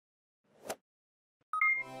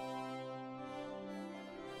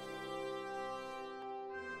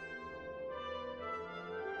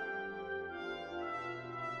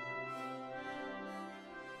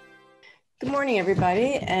Good morning,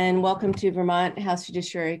 everybody, and welcome to Vermont House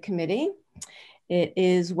Judiciary Committee. It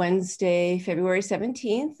is Wednesday, February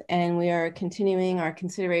 17th, and we are continuing our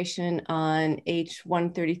consideration on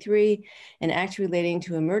H.133, an act relating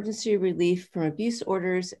to emergency relief from abuse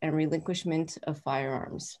orders and relinquishment of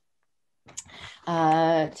firearms.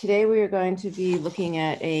 Today, we are going to be looking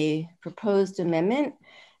at a proposed amendment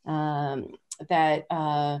that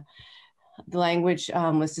the language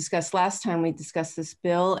was discussed last time we discussed this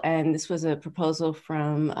bill, and this was a proposal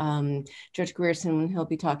from Judge Grierson. He'll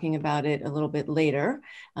be talking about it a little bit later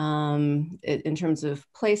in terms of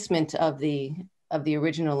placement of the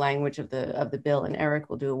original language of the bill, and Eric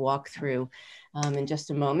will do a walkthrough in just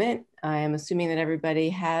a moment. I am assuming that everybody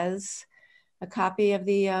has a copy of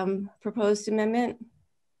the proposed amendment.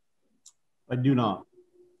 I do not.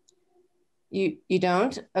 You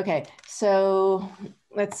don't? Okay, so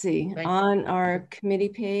let's see, on our committee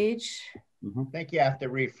page. I think you have to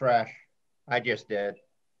refresh. I just did.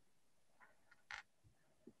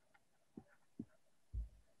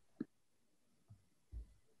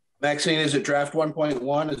 Maxine, is it draft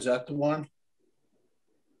 1.1? Is that the one?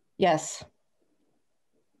 Yes.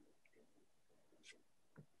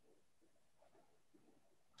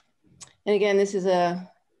 And again, this is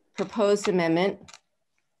a proposed amendment.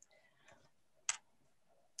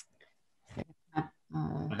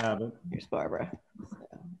 I have it. Here's Barbara. So,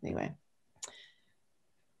 anyway.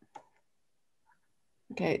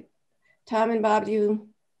 Okay. Tom and Bob, do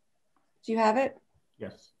you have it?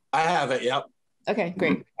 Yes. I have it, yep. Okay,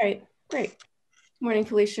 great. All right, great. Good morning,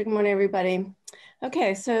 Felicia. Good morning, everybody.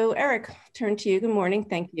 Okay, so Eric, turn to you. Good morning.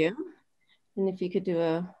 Thank you. And if you could do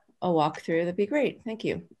a walkthrough, that'd be great. Thank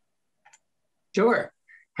you. Sure.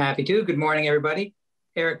 Happy to. Good morning, everybody.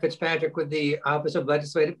 Eric Fitzpatrick with the Office of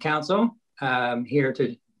Legislative Counsel. Here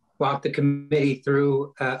to walk the committee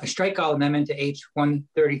through a strike-all amendment to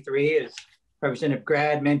H.133. As Representative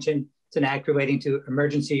Grad mentioned, it's an act relating to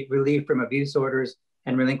emergency relief from abuse orders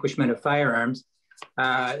and relinquishment of firearms.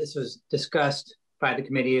 This was discussed by the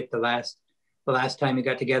committee at the last time we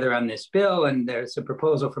got together on this bill, and there's a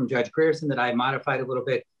proposal from Judge Grierson that I modified a little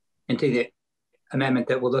bit into the amendment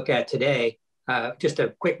that we'll look at today. Just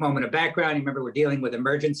a quick moment of background. Remember, we're dealing with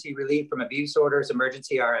emergency relief from abuse orders,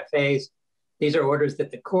 emergency RFAs. These are orders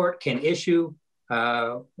that the court can issue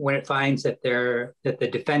when it finds that the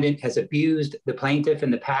defendant has abused the plaintiff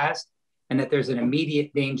in the past and that there's an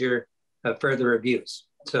immediate danger of further abuse.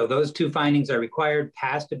 So those two findings are required: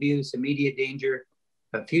 past abuse, immediate danger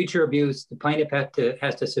of future abuse. The plaintiff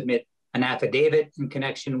has to submit an affidavit in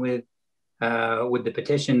connection with the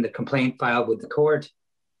petition, the complaint filed with the court.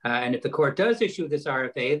 And if the court does issue this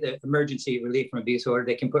RFA, the emergency relief from abuse order,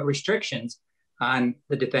 they can put restrictions on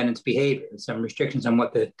the defendant's behavior, some restrictions on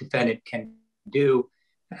what the defendant can do.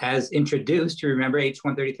 As introduced, you remember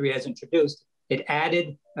H.133 as introduced, it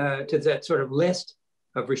added to that sort of list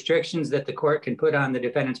of restrictions that the court can put on the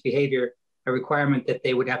defendant's behavior, a requirement that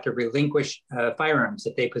they would have to relinquish firearms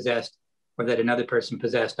that they possessed or that another person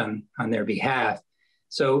possessed on their behalf.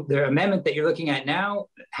 So the amendment that you're looking at now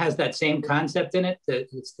has that same concept in it.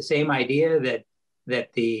 It's the same idea that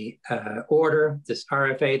the order, this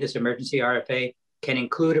RFA, this emergency RFA, can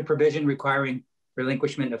include a provision requiring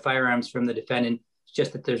relinquishment of firearms from the defendant. It's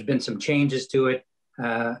just that there's been some changes to it,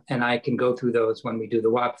 and I can go through those when we do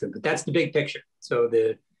the walkthrough. But that's the big picture. So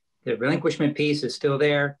the relinquishment piece is still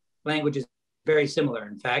there. Language is very similar,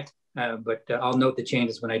 in fact, but I'll note the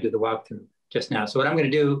changes when I do the walkthrough just now. So what I'm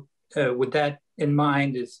going to do with that in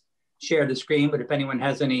mind is share the screen. But if anyone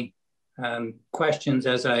has any questions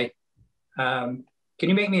as I can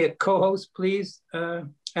you make me a co-host, please,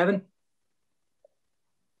 Evan?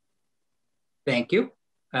 Thank you.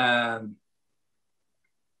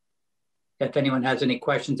 If anyone has any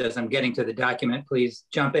questions as I'm getting to the document, please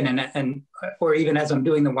jump in, and or even as I'm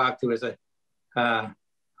doing the walkthrough, as I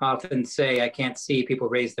often say, I can't see people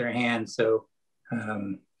raise their hands, so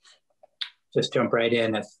just jump right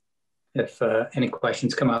in if any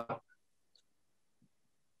questions come up.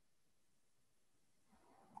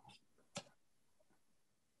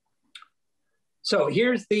 So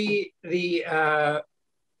here's the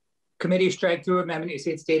committee strike-through amendment. You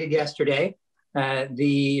see it's dated yesterday.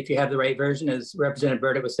 If you have the right version, as Representative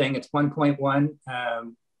Burdick was saying, it's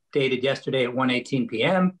 1.1, dated yesterday at 1:18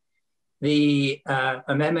 p.m. The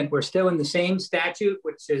amendment, we're still in the same statute,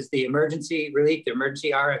 which is the emergency relief, the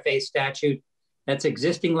emergency RFA statute. That's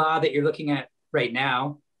existing law that you're looking at right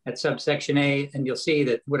now at subsection A. And you'll see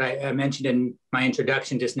that what I mentioned in my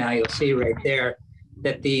introduction just now, you'll see right there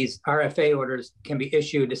that these RFA orders can be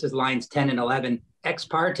issued. This is lines 10 and 11 ex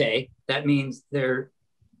parte. That means they're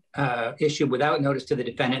issued without notice to the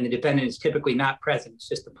defendant, and the defendant is typically not present. It's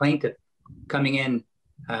just the plaintiff coming in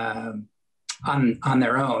on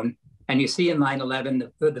their own. And you see in line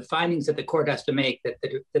 11, the findings that the court has to make that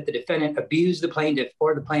the defendant abused the plaintiff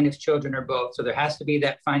or the plaintiff's children or both. So there has to be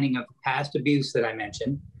that finding of past abuse that I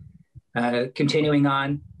mentioned. Continuing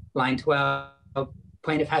on, line 12,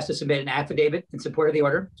 plaintiff has to submit an affidavit in support of the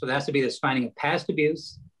order. So there has to be this finding of past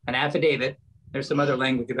abuse, an affidavit. There's some other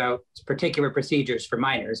language about particular procedures for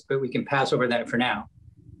minors, but we can pass over that for now.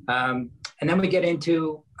 And then we get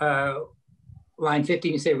into line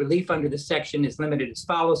 15, you say relief under this section is limited as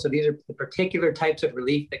follows. So these are the particular types of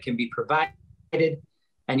relief that can be provided.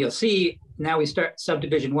 And you'll see now we start,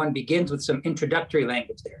 subdivision 1 begins with some introductory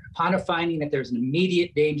language there. Upon a finding that there's an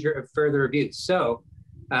immediate danger of further abuse. So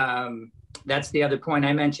that's the other point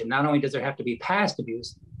I mentioned. Not only does there have to be past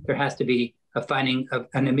abuse, there has to be a finding of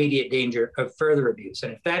an immediate danger of further abuse.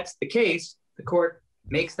 And if that's the case, the court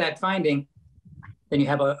makes that finding, then you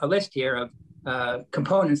have a list here of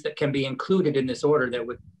components that can be included in this order that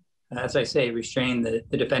would, as I say, restrain the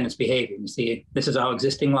defendant's behavior. You see, this is all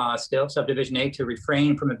existing law still. Subdivision A, to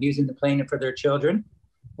refrain from abusing the plaintiff or their children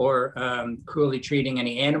or cruelly treating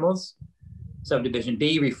any animals. Subdivision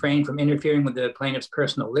B, refrain from interfering with the plaintiff's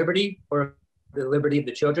personal liberty or the liberty of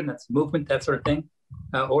the children, that's movement, that sort of thing.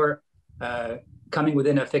 Or coming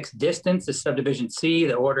within a fixed distance. The subdivision C,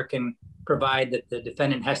 the order can provide that the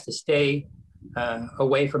defendant has to stay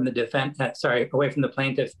away from the away from the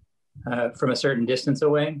plaintiff from a certain distance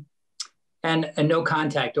away. And no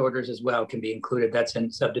contact orders as well can be included. That's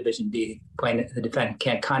in subdivision D. The defendant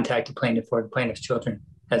can't contact the plaintiff or the plaintiff's children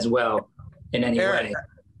as well in any way.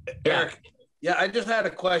 Eric, yeah, I just had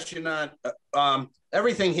a question on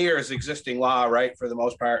everything here is existing law, right, for the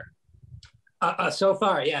most part? So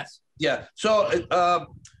far, yes. Yeah, so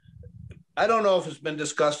I don't know if it's been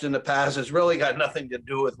discussed in the past. It's really got nothing to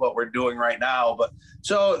do with what we're doing right now. But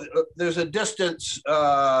so there's a distance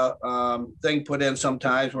thing put in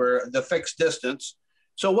sometimes where the fixed distance.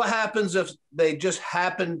 So what happens if they just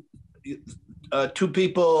happen, the two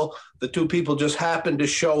people just happen to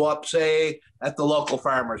show up, say, at the local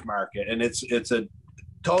farmer's market, and it's a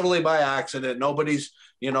totally by accident. Nobody's,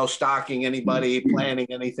 stalking anybody, planning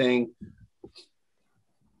anything.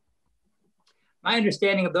 My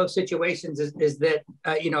understanding of those situations is that,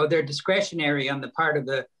 they're discretionary on the part of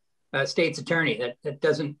the state's attorney. That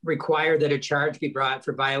doesn't require that a charge be brought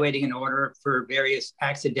for violating an order for various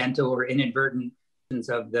accidental or inadvertent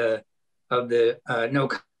of the no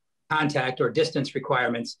contact or distance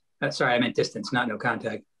requirements. Sorry, I meant distance, not no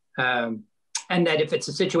contact. And that if it's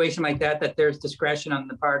a situation like that there's discretion on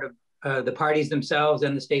the part of the parties themselves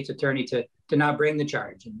and the state's attorney to not bring the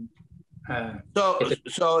charge.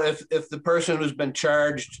 So if the person who's been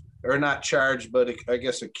charged or not charged, but I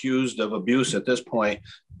guess accused of abuse at this point,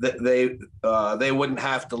 that they wouldn't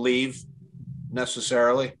have to leave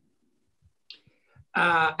necessarily.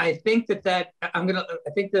 I think I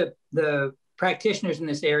think the practitioners in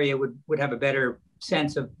this area would have a better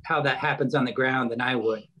sense of how that happens on the ground than I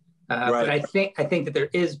would. Right. But I think that there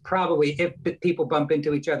is probably, if people bump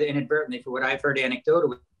into each other inadvertently, for what I've heard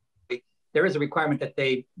anecdotally, there is a requirement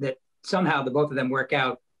that somehow the both of them work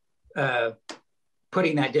out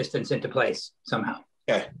putting that distance into place somehow.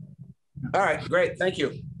 Okay. All right, great. Thank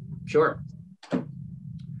you. Sure.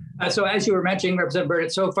 So as you were mentioning, Representative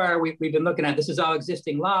Burnett, so far we've been looking at, this is all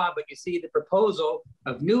existing law, but you see the proposal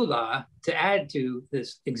of new law to add to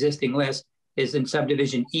this existing list is in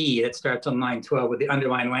subdivision E that starts on line 12 with the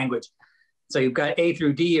underlying language. So you've got A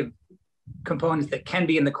through D of components that can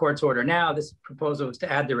be in the court's order now. This proposal is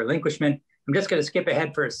to add the relinquishment. I'm just going to skip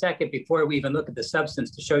ahead for a second before we even look at the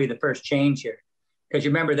substance to show you the first change here. Because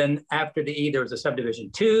you remember then after the E, there was a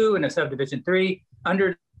subdivision 2 and a subdivision 3.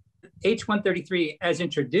 Under H.133 as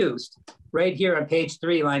introduced, right here on page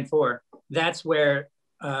 3, line 4, that's where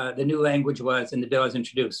the new language was and the bill was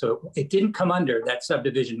introduced. So it didn't come under that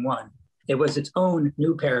subdivision 1. It was its own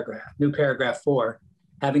new paragraph 4,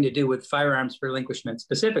 having to do with firearms relinquishment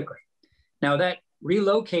specifically. Now that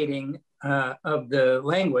relocating of the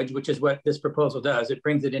language, which is what this proposal does, it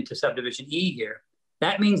brings it into subdivision E here.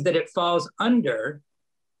 That means that it falls under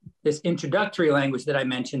this introductory language that I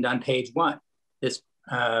mentioned on page 1, this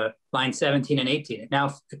line 17 and 18. It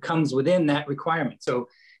now comes within that requirement. So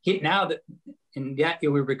now that, and yet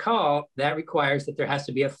you will recall, that requires that there has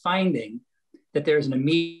to be a finding that there's an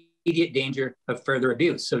immediate danger of further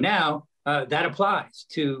abuse. So now that applies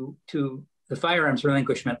to the firearms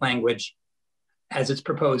relinquishment language as it's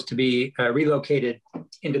proposed to be relocated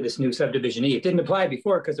into this new subdivision E. It didn't apply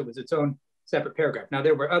before because it was its own separate paragraph. Now,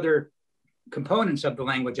 there were other components of the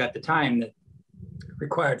language at the time that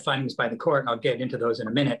required findings by the court, and I'll get into those in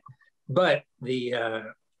a minute. But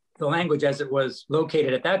the the language as it was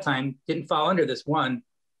located at that time didn't fall under this one.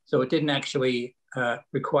 So it didn't actually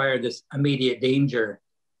require this immediate danger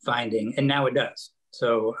finding, and now it does.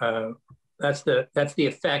 So that's the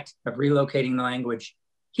effect of relocating the language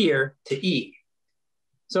here to E.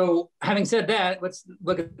 So having said that, let's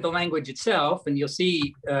look at the language itself, and you'll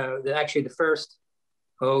see that actually the first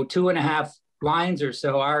 2.5 lines or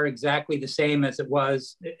so are exactly the same as it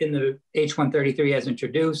was in the H.133 as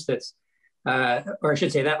introduced. That's, or I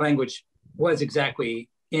should say that language was exactly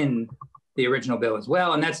in the original bill as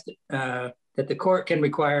well. And that's that the court can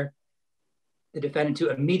require the defendant to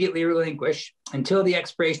immediately relinquish until the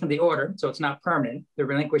expiration of the order. So it's not permanent. The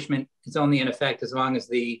relinquishment is only in effect as long as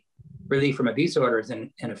the relief from abuse order is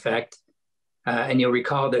in effect. And you'll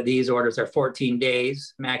recall that these orders are 14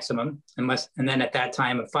 days maximum, and then at that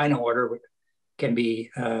time, a final order can be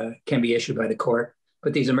issued by the court.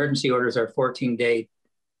 But these emergency orders are 14-day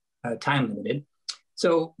time limited.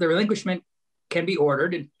 So the relinquishment can be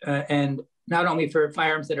ordered, and not only for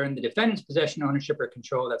firearms that are in the defendant's possession, ownership, or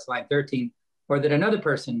control, that's line 13, or that another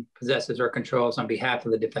person possesses or controls on behalf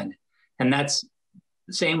of the defendant. And that's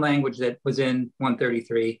the same language that was in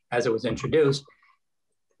 133 as it was introduced.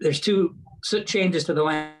 There's two changes to the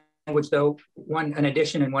language though, one an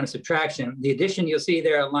addition and one a subtraction. The addition you'll see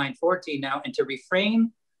there on line 14 now, and to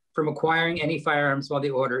refrain from acquiring any firearms while the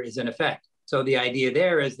order is in effect. So the idea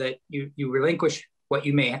there is that you relinquish what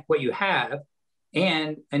you have,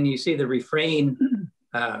 and you see the refrain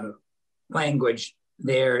language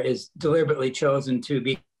there is deliberately chosen to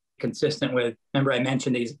be consistent with, remember I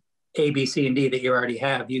mentioned these A, B, C, and D that you already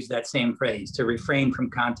have, use that same phrase, to refrain from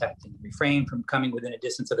contacting, refrain from coming within a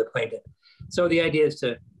distance of the plaintiff. So the idea is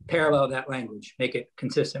to parallel that language, make it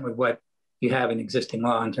consistent with what you have in existing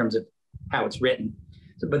law in terms of how it's written.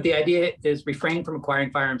 So, but the idea is refrain from acquiring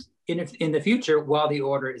firearms in the future while the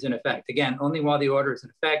order is in effect. Again, only while the order is in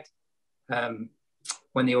effect.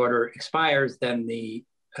 When the order expires, then the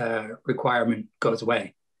requirement goes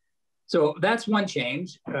away. So that's one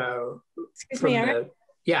change. Excuse me, Eric.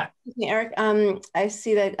 Yeah. Excuse me, Eric. I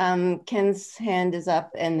see that Ken's hand is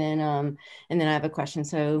up, and then I have a question.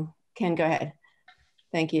 So Ken, go ahead.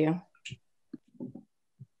 Thank you.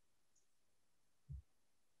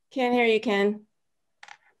 Can't hear you, Ken.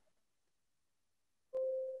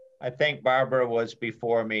 I think Barbara was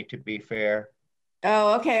before me, to be fair.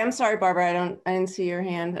 Oh, okay. I'm sorry, Barbara. I didn't see your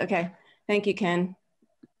hand. Okay. Thank you, Ken.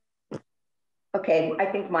 Okay, I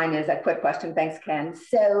think mine is a quick question. Thanks, Ken.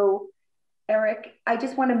 So, Eric, I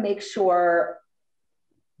just want to make sure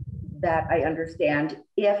that I understand.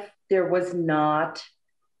 If there was not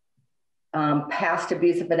past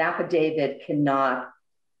abuse, if an affidavit cannot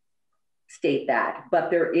state that,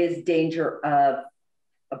 but there is danger of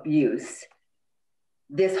abuse,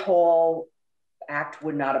 this whole act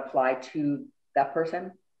would not apply to that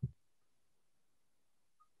person?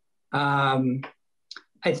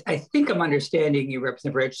 I think I'm understanding you,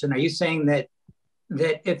 Representative Richardson. Are you saying that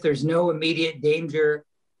if there's no immediate danger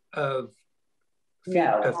of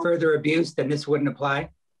further abuse, then this wouldn't apply?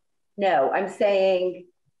 No, I'm saying,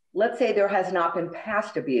 let's say there has not been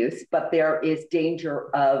past abuse, but there is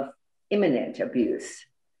danger of imminent abuse.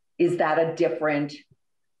 Is that a different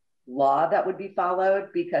law that would be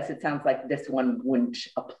followed? Because it sounds like this one wouldn't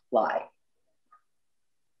apply.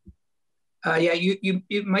 Yeah, you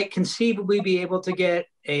might conceivably be able to get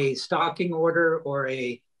a stalking order or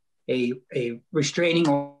a restraining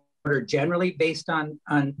order generally based on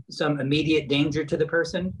some immediate danger to the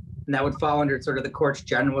person. And that would fall under sort of the court's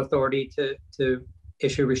general authority to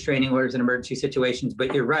issue restraining orders in emergency situations.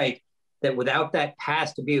 But you're right that without that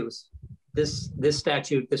past abuse, this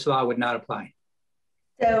law would not apply.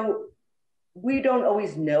 So we don't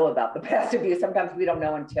always know about the past abuse. Sometimes we don't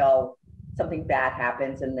know until something bad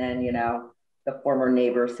happens, and then, the former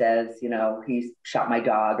neighbor says, he's shot my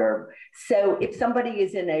dog. Or so if somebody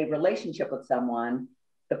is in a relationship with someone,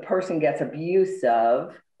 the person gets abuse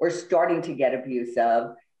of, or starting to get abuse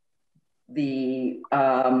of, the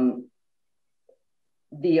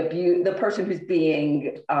person who's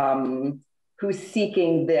being who's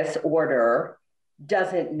seeking this order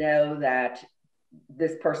doesn't know that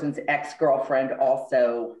this person's ex-girlfriend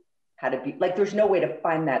also had abuse. Like, there's no way to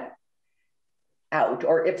find that out.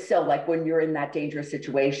 Or if so, like when you're in that dangerous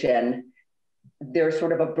situation, there's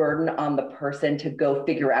sort of a burden on the person to go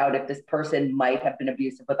figure out if this person might have been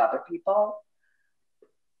abusive with other people.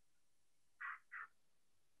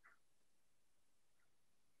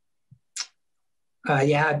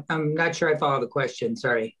 Yeah, I'm not sure I follow the question,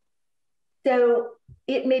 sorry. So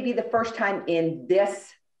it may be the first time in this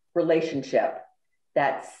relationship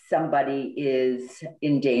that somebody is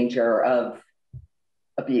in danger of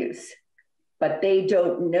abuse. but they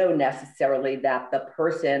don't know necessarily that the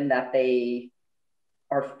person that they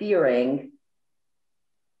are fearing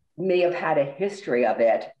may have had a history of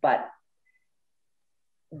it, but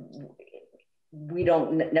we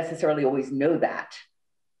don't necessarily always know that.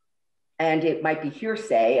 And it might be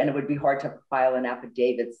hearsay, and it would be hard to file an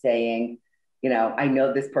affidavit saying, you know, I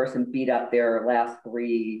know this person beat up their last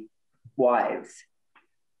 3 wives.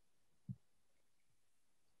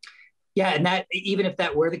 Yeah, and that, even if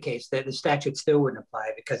that were the case, that the statute still wouldn't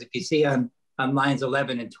apply, because if you see on lines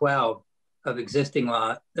 11 and 12 of existing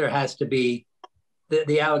law, there has to be,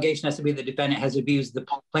 the allegation has to be the defendant has abused the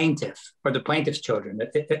plaintiff or the plaintiff's children.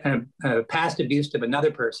 A past abuse of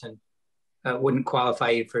another person wouldn't qualify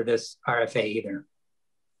you for this RFA either.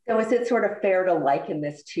 So is it sort of fair to liken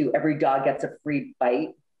this to every dog gets a free bite?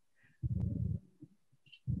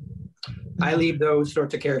 I leave those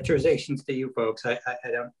sorts of characterizations to you folks. I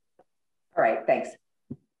don't. All right, thanks.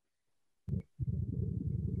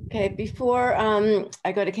 Okay, before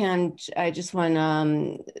I go to Ken, I just want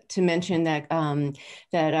to mention that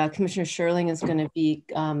Commissioner Sherling is going to be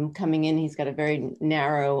coming in. He's got a very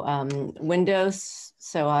narrow window,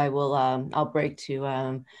 so I will I'll break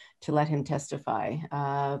to let him testify.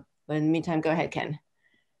 But in the meantime, go ahead, Ken.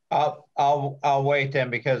 I'll wait then,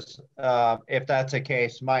 because if that's the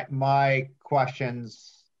case, my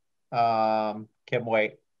questions can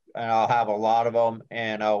wait, and I'll have a lot of them,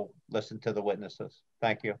 and I'll listen to the witnesses.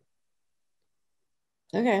 Thank you.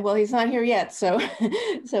 Okay, well, he's not here yet, so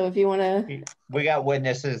so if you want to, we got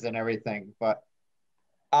witnesses and everything, but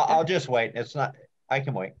I'll just wait. It's not, I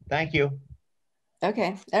can wait. Thank you.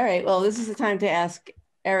 Okay, all right. Well, this is the time to ask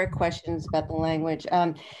Eric questions about the language.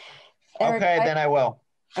 Eric, okay, then I will.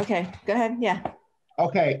 Okay, go ahead. Yeah.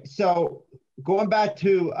 Okay, so going back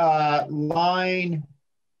to line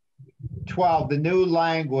 12, the new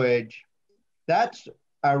language, that's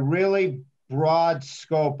a really broad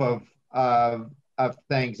scope of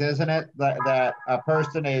things, isn't it? That a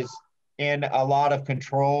person is in a lot of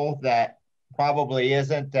control that probably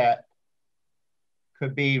isn't, that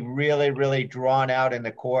could be really, really drawn out in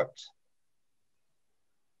the courts.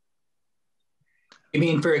 You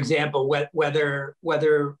mean, for example, whether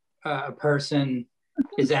a person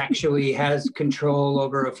is actually has control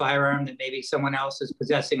over a firearm that maybe someone else is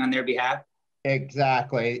possessing on their behalf?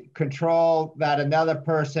 Exactly. Control that another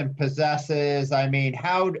person possesses. I mean,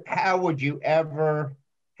 how would you ever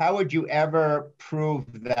prove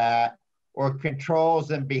that, or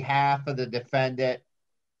controls in behalf of the defendant?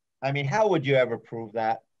 I mean, how would you ever prove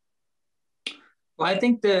that? Well, I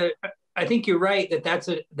think you're right that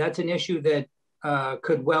that's an issue that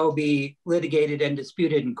could well be litigated and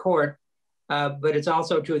disputed in court. But it's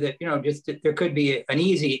also true that, you know, just there could be an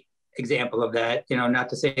easy example of that, you know, not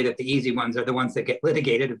to say that the easy ones are the ones that get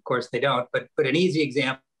litigated, of course they don't, but an easy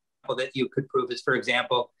example that you could prove is, for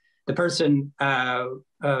example, the person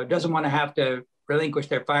doesn't want to have to relinquish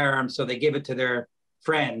their firearm, so they give it to their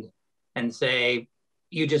friend and say,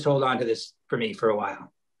 you just hold on to this for me for a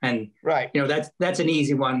while. And right, you know, that's an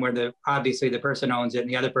easy one where obviously the person owns it and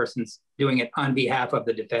the other person's doing it on behalf of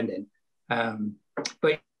the defendant.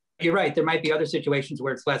 But you're right, there might be other situations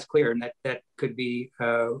where it's less clear, and that could be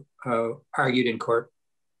argued in court.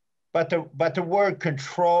 But the word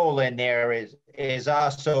control in there is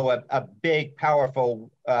also a big,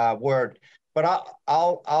 powerful word. But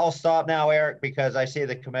I'll stop now, Eric, because I see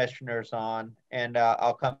the commissioner's on, and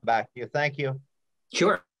I'll come back to you. Thank you.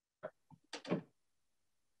 Sure.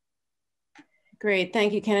 Great,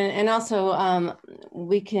 thank you, Ken. And also,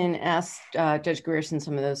 we can ask Judge Grierson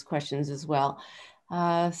some of those questions as well.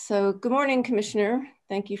 So good morning, Commissioner.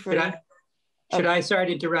 Thank you for— Should I, sorry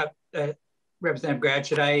to interrupt, Representative Grad,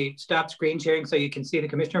 should I stop screen sharing so you can see the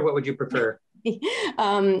Commissioner? What would you prefer?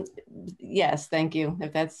 Yes, thank you,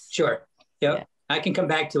 if that's— Sure, yep. Yeah. I can come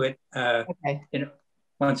back to it okay. You know,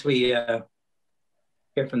 once we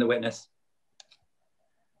hear from the witness.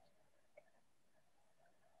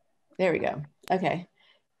 There we go, okay.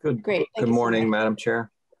 Good. Great. Good morning, Madam Chair.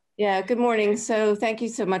 Yeah, good morning. So thank you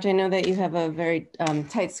so much. I know that you have a very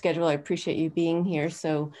tight schedule. I appreciate you being here.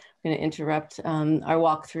 So I'm going to interrupt our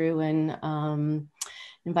walkthrough and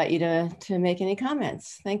invite you to make any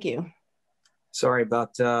comments. Thank you. Sorry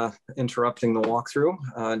about interrupting the walkthrough.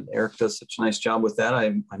 Eric does such a nice job with that.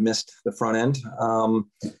 I missed the front end.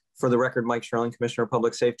 For the record, Mike Sherling, Commissioner of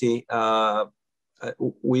Public Safety.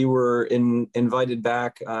 We were invited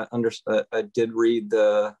back. I did read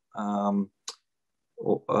the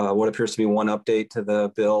what appears to be one update to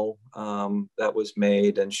the bill that was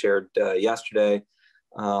made and shared yesterday.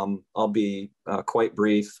 I'll be quite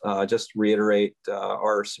brief, just reiterate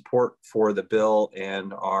our support for the bill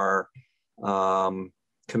and our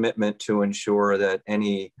commitment to ensure that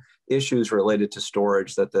any issues related to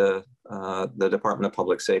storage that the Department of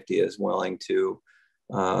Public Safety is willing to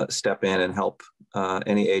step in and help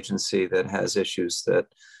any agency that has issues that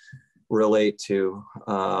relate to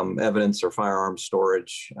evidence or firearm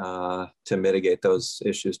storage to mitigate those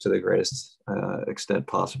issues to the greatest extent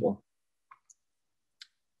possible.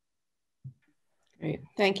 Great,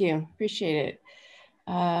 thank you, appreciate it.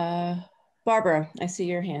 Barbara, I see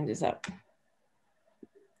your hand is up.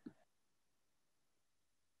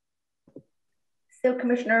 So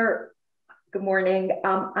Commissioner, good morning.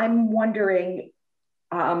 I'm wondering,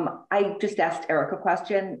 I just asked Eric a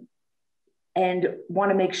question and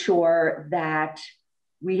want to make sure that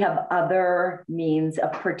we have other means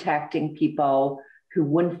of protecting people who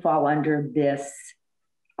wouldn't fall under this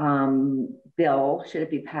bill, should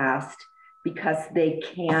it be passed, because they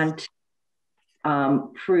can't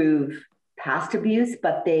prove past abuse,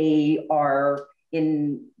 but they are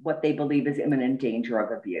in what they believe is imminent danger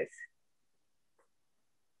of abuse.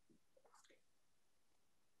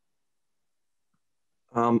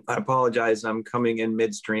 I apologize, I'm coming in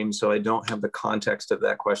midstream, so I don't have the context of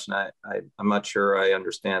that question. I'm not sure I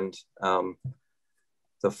understand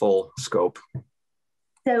the full scope.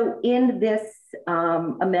 So in this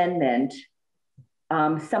amendment,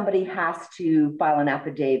 somebody has to file an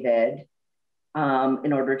affidavit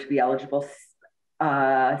in order to be eligible,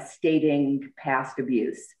 stating past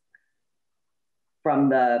abuse from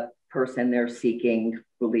the person they're seeking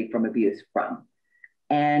relief from abuse from.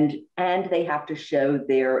 And they have to show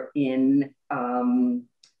they're in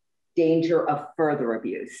danger of further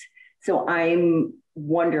abuse. So I'm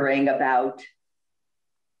wondering about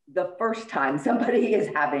the first time somebody is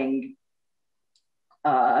having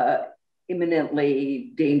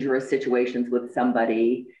imminently dangerous situations with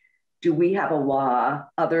somebody, do we have a law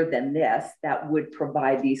other than this that would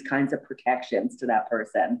provide these kinds of protections to that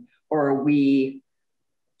person? Or are we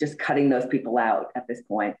just cutting those people out at this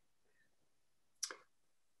point?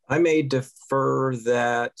 I may defer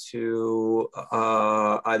that to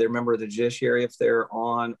either a member of the judiciary if they're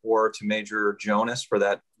on, or to Major Jonas for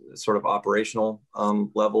that sort of operational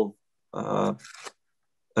level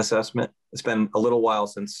assessment. It's been a little while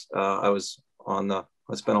since I was on the,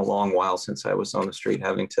 it's been a long while since I was on the street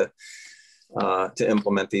having to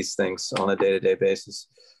implement these things on a day-to-day basis.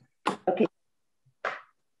 Okay.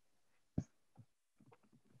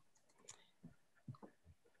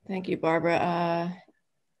 Thank you, Barbara.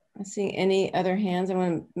 I'm seeing any other hands. I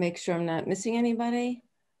want to make sure I'm not missing anybody.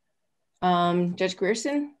 Judge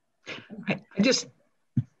Grierson? I just,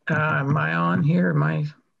 am I on here? Am I,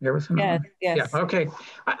 everything Yes, on? yes. Yeah, okay.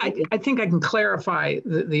 I think I can clarify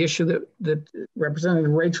the issue that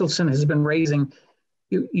Representative Rachelson has been raising.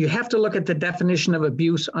 You have to look at the definition of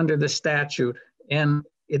abuse under the statute, and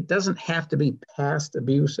it doesn't have to be past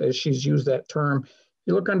abuse as she's used that term.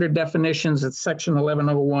 You look under definitions at section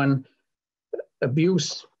 1101,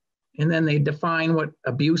 abuse, and then they define what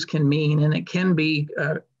abuse can mean, and it can be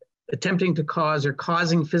attempting to cause or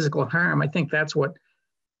causing physical harm. I think that's what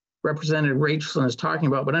Representative Rachelson is talking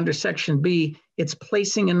about. But under section B, it's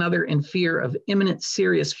placing another in fear of imminent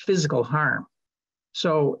serious physical harm.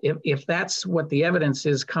 So if that's what the evidence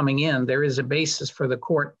is coming in, there is a basis for the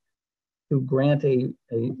court to grant a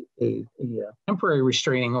temporary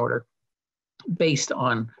restraining order based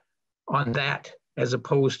on that, as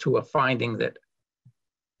opposed to a finding that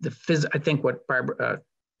I think what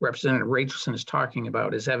Representative Rachelson is talking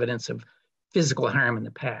about is evidence of physical harm in the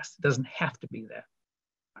past. It doesn't have to be that.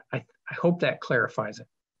 I hope that clarifies it.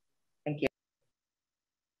 Thank you.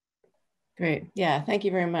 Great. Yeah, thank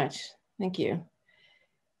you very much. Thank you.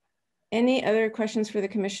 Any other questions for the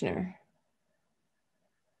commissioner?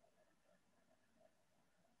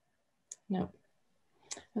 No.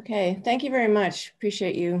 Okay, thank you very much.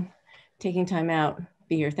 Appreciate you taking time out to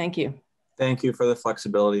be here. Thank you. Thank you for the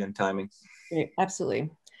flexibility and timing. Great, absolutely.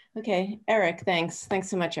 Okay, Eric, thanks. Thanks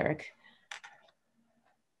so much, Eric.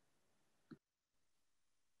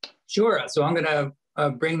 Sure, so I'm gonna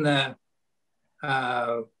bring the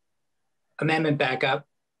amendment back up.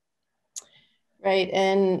 Right,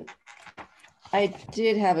 and I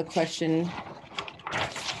did have a question,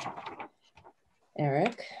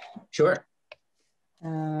 Eric. Sure.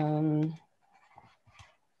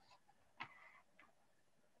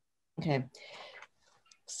 Okay.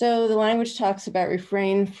 So the language talks about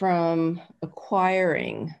refrain from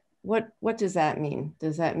acquiring. What does that mean?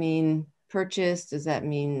 Does that mean purchase? Does that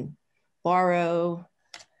mean borrow?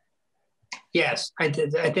 Yes, I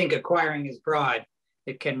think acquiring is broad.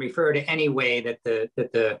 It can refer to any way that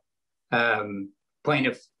the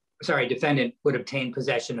defendant would obtain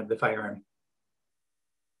possession of the firearm.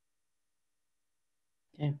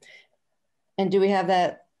 Okay. And do we have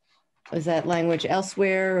that, is that language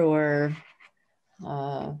elsewhere or?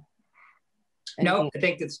 No, I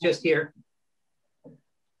think it's just here.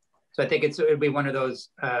 So I think it would be one of those,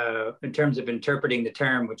 in terms of interpreting the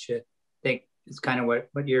term, which I think is kind of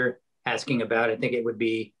what you're asking about. I think it would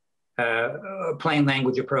be a plain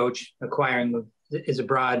language approach. Acquiring is a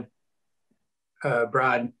broad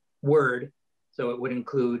word, so it would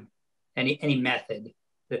include any method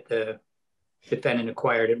that the defendant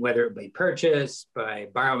acquired it, whether it be purchase, by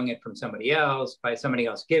borrowing it from somebody else, by somebody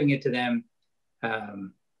else giving it to them. I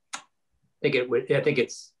think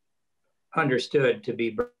it's understood to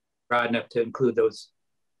be broad enough to include those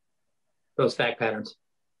fact patterns.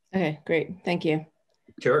 Okay, great. Thank you.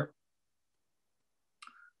 Sure.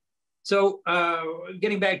 So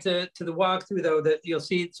getting back to the walkthrough, though, that you'll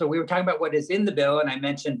see, so we were talking about what is in the bill, and I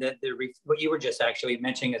mentioned that what you were just actually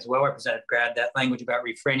mentioning as well, Representative Grad, that language about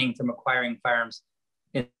refraining from acquiring firearms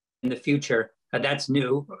in the future. That's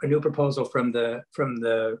new, a new proposal from the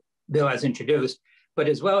bill as introduced. But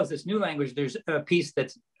as well as this new language, there's a piece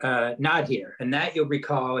that's not here, and that you'll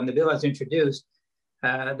recall in the bill as introduced,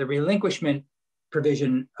 the relinquishment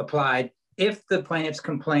provision applied if the plaintiff's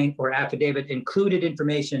complaint or affidavit included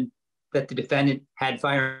information that the defendant had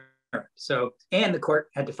firearms. So, and the court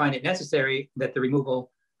had to find it necessary that removal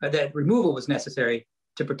was necessary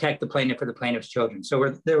to protect the plaintiff or the plaintiff's children.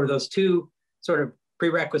 So there were those two sort of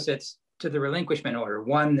prerequisites to the relinquishment order.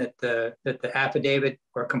 One, that the affidavit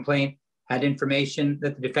or complaint had information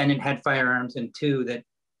that the defendant had firearms, and two, that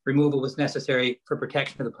removal was necessary for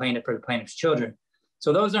protection of the plaintiff or the plaintiff's children.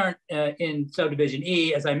 So those aren't in subdivision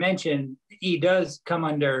E. As I mentioned, E does come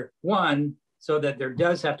under 1, so that there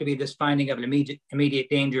does have to be this finding of an immediate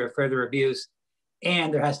danger of further abuse.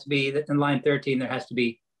 And there has to be, in line 13, there has to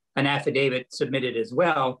be an affidavit submitted as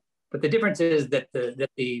well. But the difference is that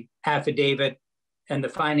the affidavit and the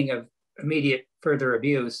finding of immediate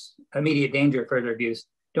danger of further abuse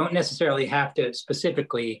don't necessarily have to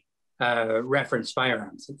specifically reference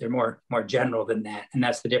firearms. They're more general than that. And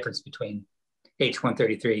that's the difference between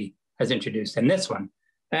H.133 as introduced and this one.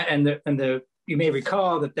 And you may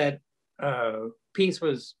recall that piece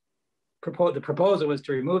was proposed, the proposal was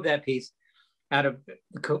to remove that piece out of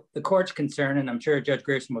the court's concern, and I'm sure Judge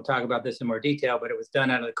Grierson will talk about this in more detail, but it was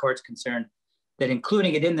done out of the court's concern that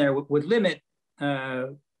including it in there would limit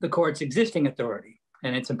the court's existing authority.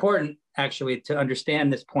 And it's important actually to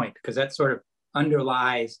understand this point, because that sort of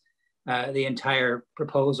underlies the entire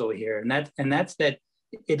proposal here. And that's that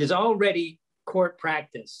it is already court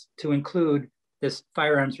practice to include this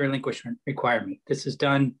firearms relinquishment requirement. This is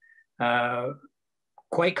done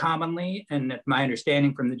quite commonly, and if my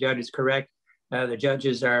understanding from the judge is correct, the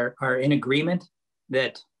judges are in agreement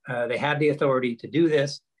that they have the authority to do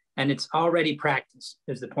this, and it's already practiced,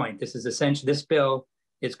 is the point. This is essentially, this bill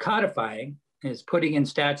is codifying, is putting in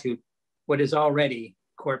statute what is already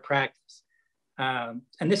court practice. And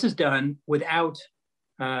this is done without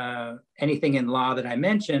anything in law that I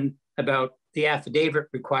mentioned about the affidavit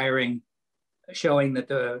showing that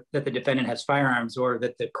the defendant has firearms, or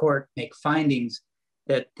that the court make findings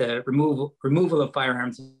that the removal of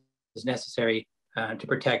firearms is necessary to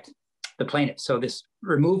protect the plaintiff. So this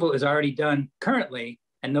removal is already done currently,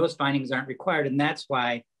 and those findings aren't required. And that's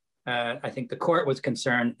why I think the court was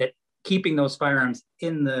concerned that keeping those firearms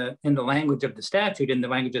in the language of the statute, in the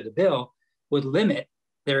language of the bill, would limit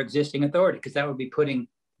their existing authority, because that would be putting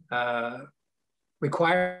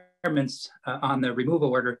requirements on the removal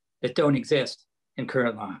order that don't exist in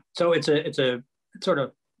current law. So it sort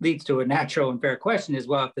of leads to a natural and fair question as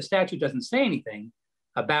well. If the statute doesn't say anything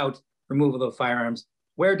about removal of firearms,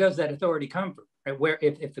 where does that authority come from? Right? Where,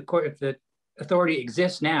 if the authority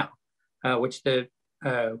exists now, which the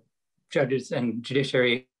judges and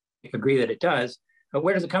judiciary agree that it does,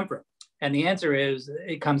 where does it come from? And the answer is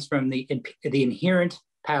it comes from the inherent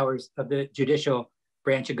powers of the judicial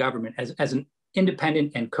branch of government as an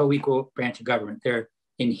independent and co-equal branch of government. Their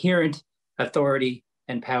inherent authority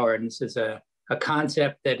and power. And this is a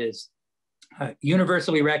concept that is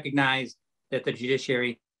universally recognized, that the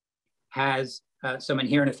judiciary has some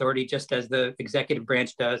inherent authority, just as the executive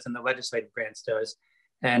branch does and the legislative branch does.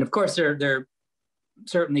 And of course, there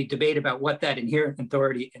certainly debate about what that inherent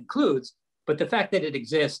authority includes, but the fact that it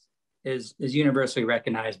exists is universally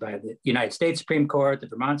recognized by the United States Supreme Court, the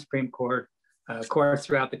Vermont Supreme Court, courts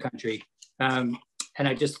throughout the country. And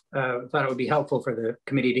I just thought it would be helpful for the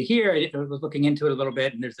committee to hear. I was looking into it a little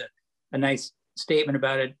bit, and there's a nice statement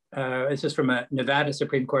about it. This is from a Nevada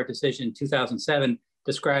Supreme Court decision, 2007,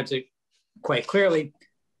 describes it quite clearly.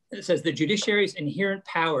 It says the judiciary's inherent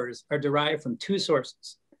powers are derived from two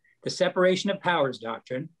sources: the separation of powers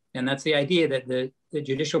doctrine, And that's the idea that the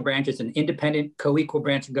judicial branch is an independent, co-equal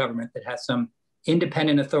branch of government that has some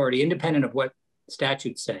independent authority, independent of what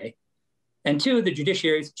statutes say. And two, the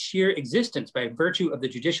judiciary's sheer existence by virtue of the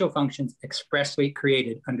judicial functions expressly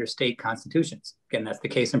created under state constitutions. Again, that's the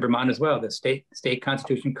case in Vermont as well. The state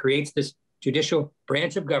constitution creates this judicial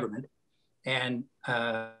branch of government. And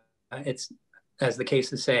it's, as the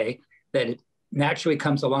cases say, that it naturally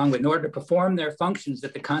comes along with, in order to perform their functions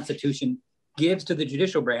that the Constitution gives to the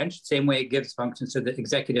judicial branch, same way it gives functions to the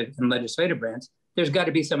executive and legislative branch, there's got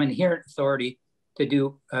to be some inherent authority to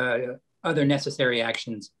do other necessary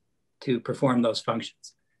actions to perform those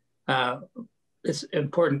functions. This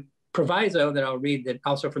important proviso that I'll read, that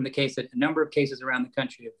also from the case, that a number of cases around the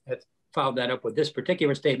country have followed that up with this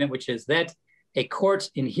particular statement, which is that a court's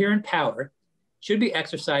inherent power should be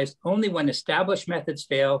exercised only when established methods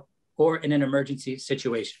fail or in an emergency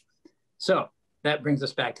situation. So that brings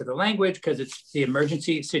us back to the language, because it's the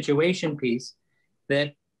emergency situation piece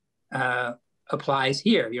that applies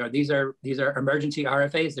here. You know, these are emergency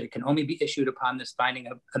RFAs that can only be issued upon this finding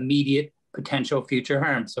of immediate potential future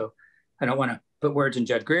harm. So I don't want to put words in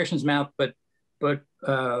Judge Grierson's mouth, but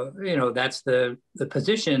you know, that's the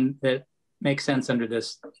position that makes sense under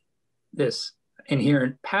this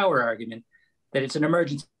inherent power argument, that it's an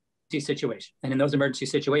emergency situation. And in those emergency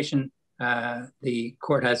situations, the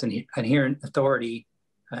court has an inherent authority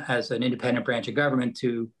as an independent branch of government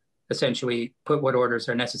to essentially put what orders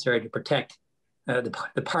are necessary to protect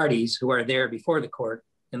the parties who are there before the court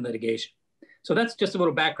in litigation. So that's just a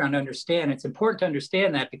little background to understand. It's important to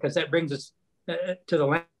understand that, because that brings us to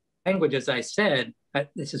the language, as I said.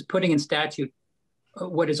 This is putting in statute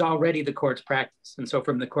what is already the court's practice. And so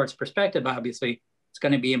from the court's perspective, obviously, it's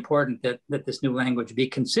going to be important that this new language be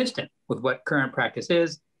consistent with what current practice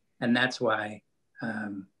is. And that's why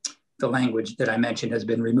the language that I mentioned has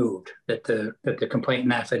been removed, that the complaint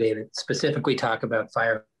and affidavit specifically talk about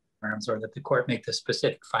firearms, or that the court make the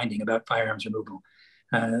specific finding about firearms removal.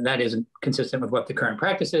 That isn't consistent with what the current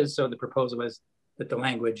practice is. So the proposal is that the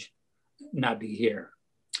language not be here.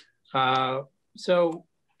 And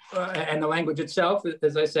the language itself,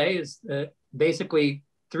 as I say, is basically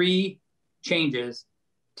three changes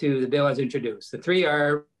to the bill as introduced. The three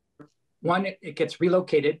are: one, it gets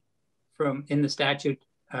relocated from in the statute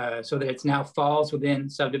so that it now falls within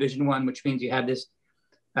subdivision 1, which means you have this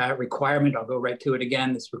requirement. I'll go right to it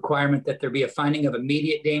again. This requirement that there be a finding of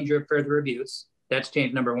immediate danger of further abuse. That's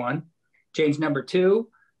change number 1. Change number 2,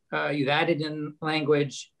 you've added in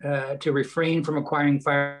language to refrain from acquiring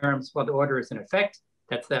firearms while the order is in effect.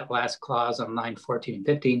 That's that last clause on line 14 and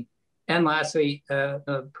 15. And lastly,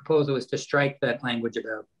 the proposal is to strike that language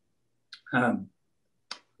about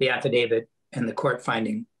the affidavit and the court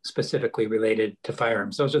finding specifically related to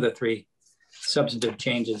firearms. Those are the three substantive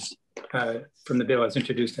changes from the bill as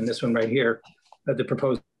introduced in this one right here, the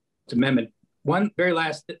proposed amendment. One very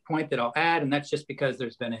last point that I'll add, and that's just because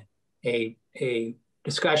there's been a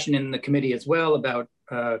discussion in the committee as well about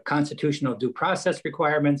constitutional due process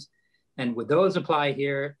requirements. And would those apply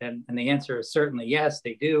here? And the answer is certainly yes,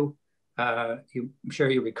 they do. I'm sure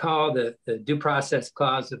you recall the due process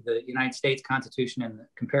clause of the United States Constitution and the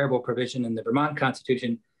comparable provision in the Vermont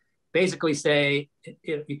Constitution basically say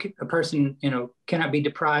a person cannot be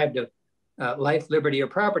deprived of life, liberty, or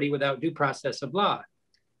property without due process of law.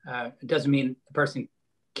 It doesn't mean the person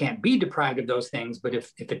can't be deprived of those things, but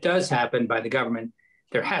if it does happen by the government,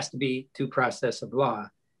 there has to be due process of law.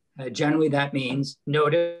 Generally, that means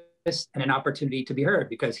notice and an opportunity to be heard,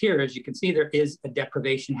 because here, as you can see, there is a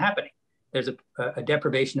deprivation happening. There's a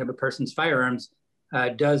deprivation of a person's firearms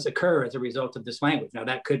does occur as a result of this language. Now,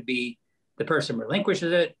 that could be the person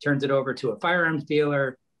relinquishes it, turns it over to a firearms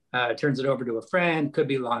dealer, turns it over to a friend, could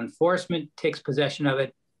be law enforcement takes possession of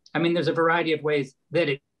it. I mean, there's a variety of ways that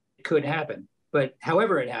it could happen, but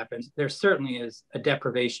however it happens, there certainly is a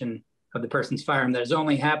deprivation of the person's firearm that is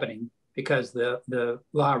only happening because the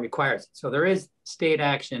law requires it. So there is state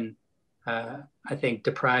action, I think,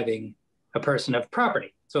 depriving a person of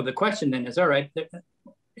property. So the question then is, all right,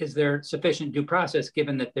 is there sufficient due process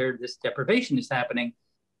given that this deprivation is happening?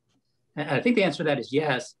 And I think the answer to that is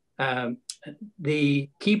yes. The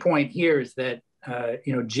key point here is that,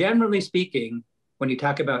 generally speaking, when you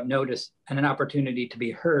talk about notice and an opportunity to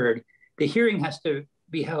be heard, the hearing has to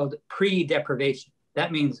be held pre-deprivation.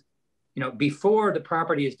 That means, before the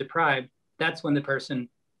property is deprived, that's when the person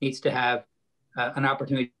needs to have an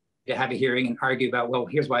opportunity to have a hearing and argue about, well,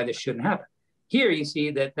 here's why this shouldn't happen. Here you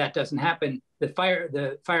see that doesn't happen.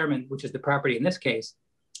 The fireman, which is the property in this case,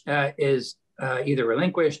 is either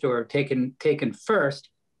relinquished or taken first,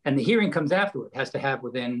 and the hearing comes afterward. It has to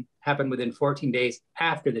happen within 14 days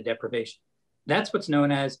after the deprivation. That's what's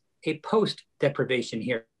known as a post-deprivation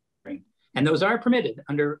hearing. And those are permitted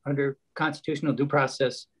under constitutional due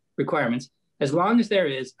process requirements, as long as there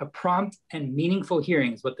is a prompt and meaningful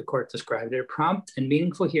hearing, is what the court described it, a prompt and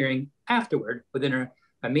meaningful hearing afterward within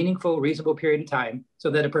a meaningful, reasonable period of time,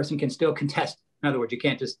 so that a person can still contest. In other words, you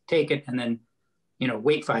can't just take it and then,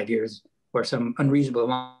 wait 5 years or some unreasonable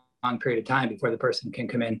long period of time before the person can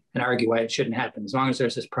come in and argue why it shouldn't happen. As long as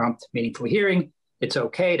there's this prompt, meaningful hearing, it's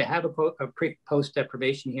okay to have a post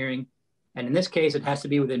deprivation hearing. And in this case, it has to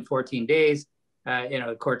be within 14 days.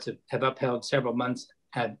 The courts have upheld several months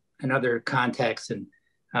in other contexts, and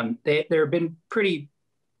they've been pretty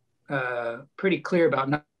clear about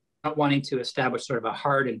not wanting to establish sort of a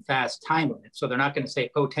hard and fast time limit. So they're not going to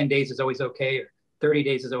say, 10 days is always okay, or 30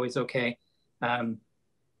 days is always okay.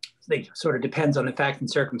 They sort of depends on the facts and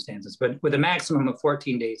circumstances. But with a maximum of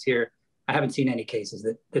 14 days here, I haven't seen any cases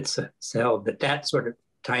that's held that sort of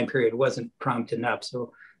time period wasn't prompt enough.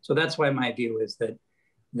 So that's why my view is that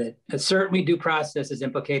certainly due process is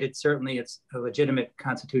implicated. Certainly it's a legitimate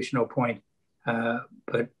constitutional point.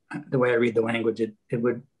 But the way I read the language, it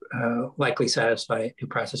would likely satisfy due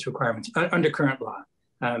process requirements under current law.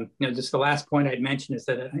 Just the last point I'd mention is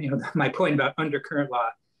that, my point about under current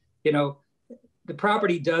law, the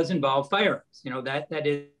property does involve firearms. That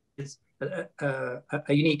is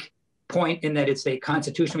a unique point in that it's a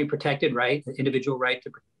constitutionally protected right. The individual right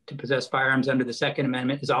to possess firearms under the Second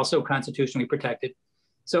Amendment is also constitutionally protected.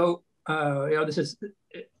 So, this is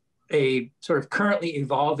a sort of currently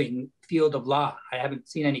evolving field of law. I haven't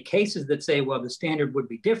seen any cases that say, well, the standard would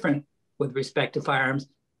be different with respect to firearms,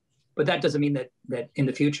 but that doesn't mean that in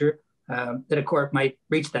the future that a court might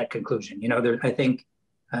reach that conclusion. I think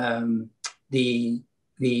the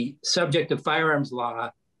subject of firearms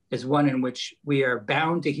law is one in which we are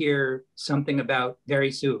bound to hear something about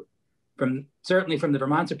very soon, certainly from the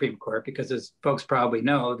Vermont Supreme Court, because as folks probably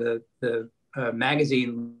know, the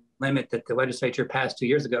magazine limit that the legislature passed 2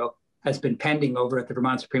 years ago has been pending over at the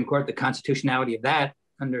Vermont Supreme Court. The constitutionality of that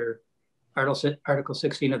under Article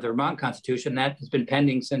 16 of the Vermont Constitution, that has been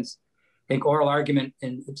pending since, I think, oral argument,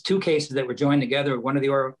 and it's two cases that were joined together. One of the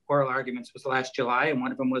oral arguments was last July, and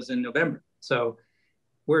one of them was in November. So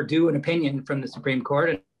we're due an opinion from the Supreme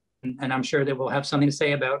Court, and I'm sure that we'll have something to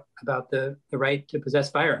say about the right to possess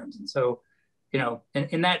firearms. And so,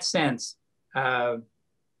 in that sense,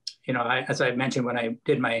 as I mentioned when I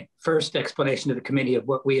did my first explanation to the committee of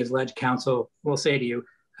what we as Ledge Council will say to you,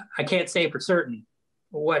 I can't say for certain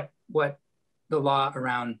what the law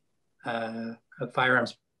around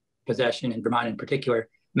firearms possession in Vermont in particular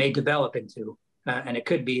may develop into. And it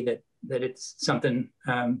could be that it's something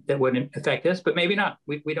that wouldn't affect us, but maybe not.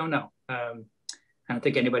 We don't know. I don't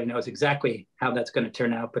think anybody knows exactly how that's going to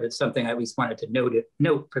turn out, but it's something I at least wanted to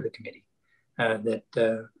note for the committee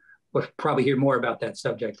that we'll probably hear more about that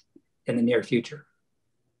subject in the near future.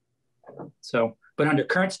 So, but under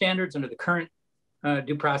current standards, under the current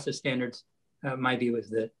due process standards, my view is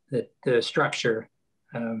that the structure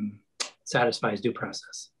satisfies due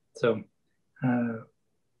process. So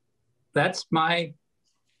that's my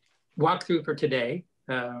walkthrough for today.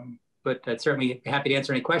 But I'd certainly be happy to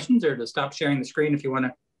answer any questions or to stop sharing the screen if you want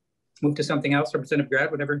to move to something else, Representative Grad,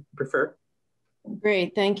 whatever you prefer.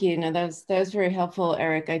 Great, thank you. No, that was very helpful,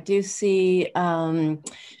 Eric. I do see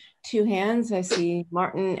two hands. I see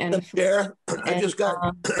Martin and Chair, I just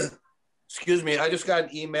got, excuse me, I just got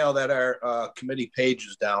an email that our committee page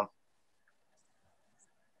is down.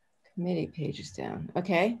 Committee page is down.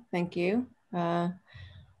 Okay, thank you.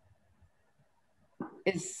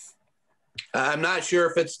 I'm not sure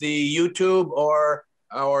if it's the YouTube or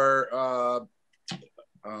our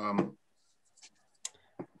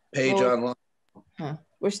page online. Huh.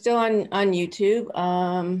 We're still on YouTube.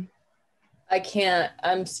 I can't,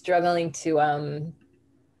 I'm struggling to,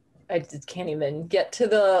 I just can't even get to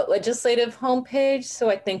the legislative homepage. So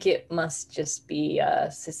I think it must just be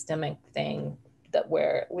a systemic thing that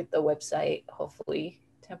we're with the website, hopefully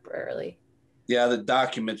temporarily. Yeah, the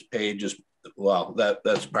documents page is, well,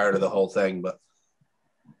 that's part of the whole thing, but.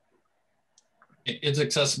 It's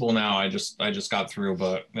accessible now. I just got through,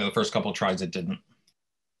 but the first couple of tries it didn't.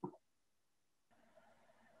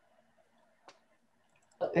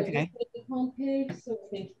 Okay.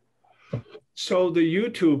 So the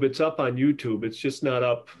YouTube, it's up on YouTube. It's just not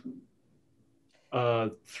up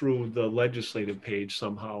through the legislative page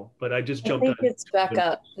somehow. But I just jumped on. I think it's back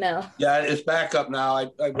up now. Yeah, it's back up now.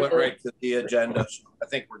 I went right to the agenda. So I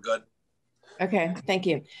think we're good. Okay, thank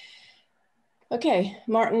you. Okay,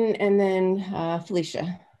 Martin and then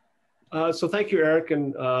Felicia. So thank you, Eric.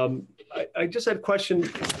 And I just had a question.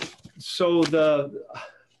 So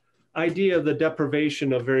idea of the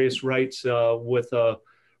deprivation of various rights with a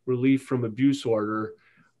relief from abuse order,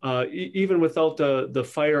 even without the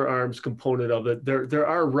firearms component of it, there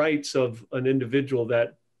are rights of an individual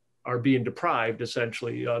that are being deprived,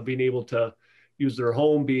 essentially, being able to use their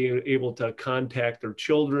home, being able to contact their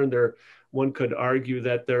children. One could argue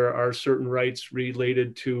that there are certain rights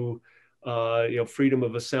related to freedom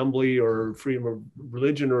of assembly or freedom of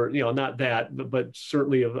religion, or, not that, but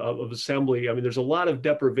certainly of assembly. I mean, there's a lot of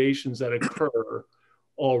deprivations that occur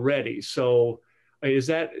already. So is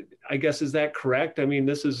that correct? I mean,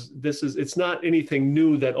 it's not anything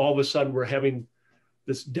new that all of a sudden we're having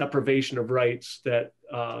this deprivation of rights that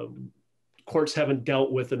courts haven't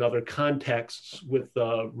dealt with in other contexts with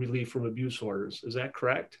relief from abuse orders. Is that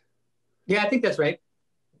correct? Yeah, I think that's right.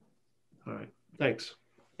 All right, thanks.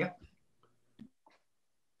 Yep.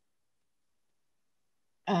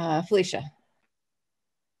 Felicia.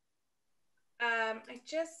 I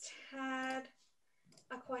just had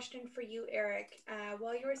a question for you, Eric.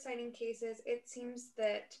 While you were citing cases, it seems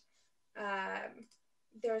that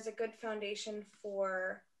there's a good foundation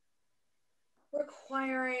for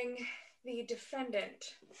requiring the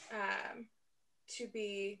defendant to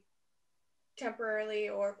be temporarily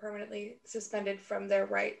or permanently suspended from their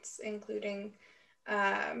rights, including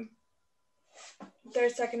their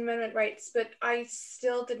Second Amendment rights. But I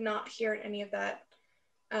still did not hear any of that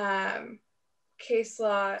case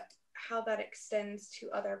law, how that extends to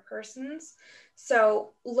other persons.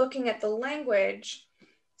 So looking at the language,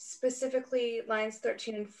 specifically lines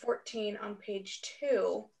 13 and 14 on page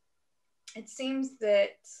 2, it seems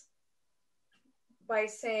that by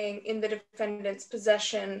saying in the defendant's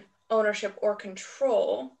possession, ownership, or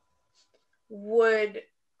control would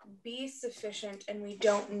be sufficient, and we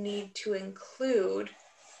don't need to include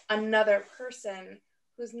another person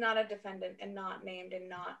who's not a defendant and not named and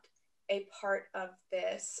not a part of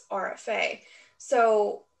this RFA.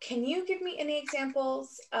 So can you give me any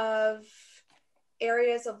examples of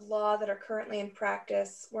areas of law that are currently in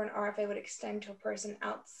practice where an RFA would extend to a person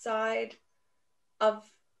outside of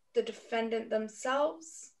the defendant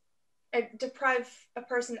themselves? Deprive a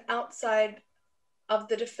person outside of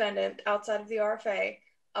the defendant, outside of the RFA,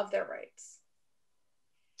 of their rights.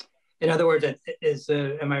 In other words,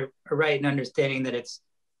 am I right in understanding that it's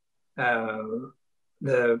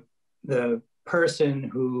the person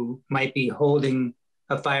who might be holding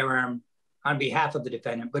a firearm on behalf of the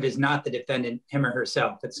defendant, but is not the defendant, him or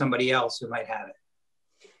herself? It's somebody else who might have it.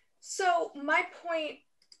 So my point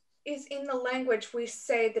is, in the language, we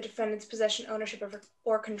say the defendant's possession, ownership,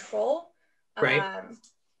 or control. Right.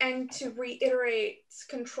 And to reiterate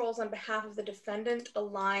controls on behalf of the defendant, a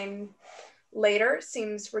line later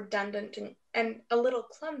seems redundant and a little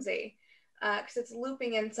clumsy, because it's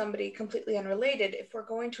looping in somebody completely unrelated. If we're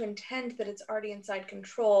going to intend that it's already inside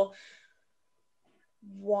control,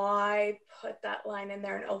 why put that line in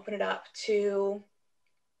there and open it up to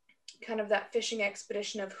kind of that fishing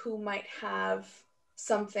expedition of who might have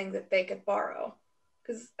something that they could borrow?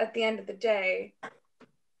 Because at the end of the day,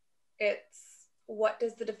 it's what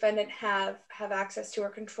does the defendant have access to or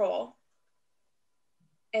control?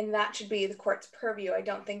 And that should be the court's purview. I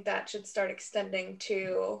don't think that should start extending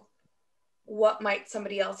to what might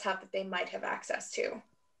somebody else have that they might have access to.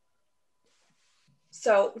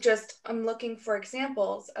 So I'm looking for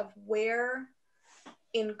examples of where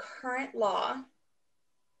in current law,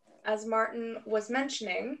 as Martin was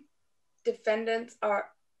mentioning, defendants are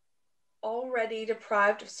already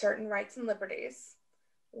deprived of certain rights and liberties.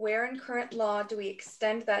 Where in current law do we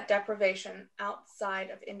extend that deprivation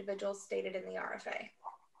outside of individuals stated in the RFA?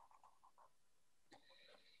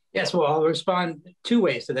 Yes, well, I'll respond two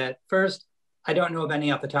ways to that. First, I don't know of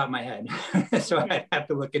any off the top of my head, so I'd have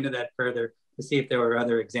to look into that further to see if there were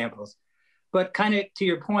other examples. But kind of to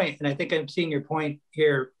your point, and I think I'm seeing your point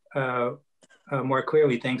here more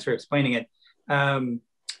clearly, thanks for explaining it, that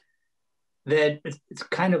it's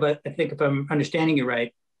kind of I think if I'm understanding you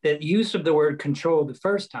right, that use of the word control the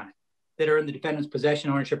first time, that are in the defendant's possession,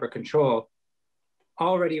 ownership, or control,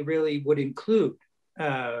 already really would include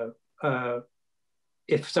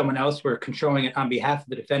if someone else were controlling it on behalf of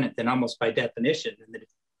the defendant, then almost by definition,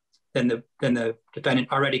 then the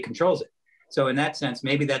defendant already controls it. So in that sense,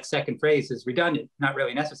 maybe that second phrase is redundant, not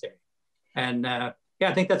really necessary. And yeah,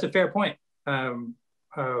 I think that's a fair point.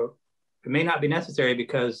 It may not be necessary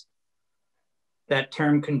because that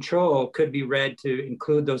term control could be read to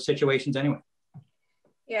include those situations anyway.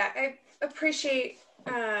 Yeah, I appreciate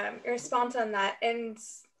your response on that. And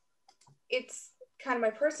it's kind of my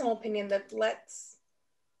personal opinion that let's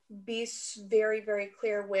be very, very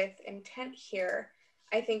clear with intent here.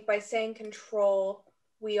 I think by saying control,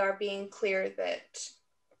 we are being clear that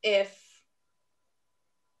if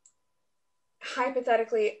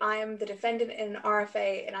hypothetically I am the defendant in an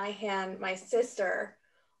RFA and I hand my sister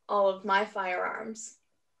all of my firearms,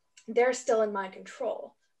 they're still in my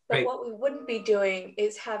control. But Right. what we wouldn't be doing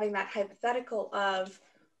is having that hypothetical of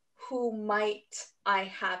who might I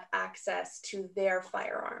have access to their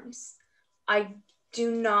firearms. I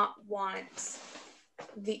do not want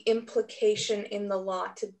the implication in the law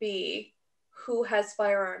to be who has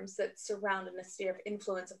firearms that surround in the sphere of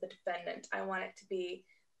influence of the defendant. I want it to be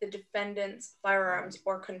the defendant's firearms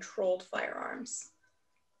or controlled firearms.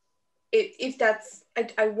 If that's,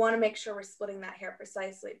 I want to make sure we're splitting that hair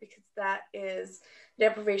precisely, because that is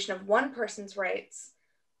deprivation of one person's rights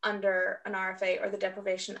under an RFA or the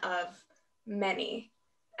deprivation of many.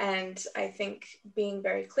 And I think being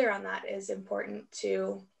very clear on that is important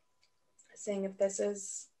to seeing if this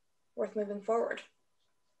is worth moving forward.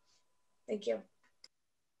 Thank you.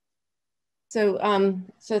 So,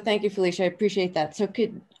 so thank you, Felicia. I appreciate that. So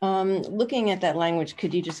could, looking at that language,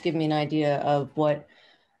 could you just give me an idea of what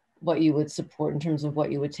you would support in terms of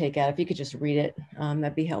what you would take out? If you could just read it,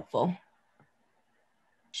 that'd be helpful.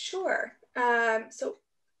 Sure. So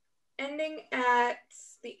ending at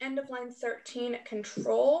the end of line 13 at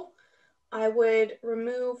control, I would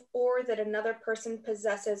remove or that another person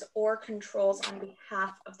possesses or controls on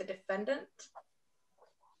behalf of the defendant.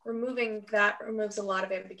 Removing that removes a lot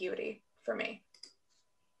of ambiguity for me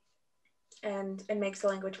and makes the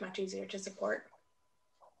language much easier to support.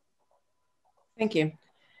 Thank you.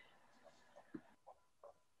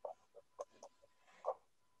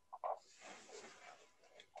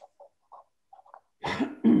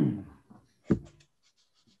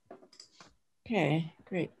 Okay,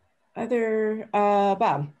 great. Other,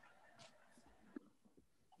 Bob.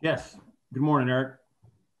 Yes. Good morning, Eric.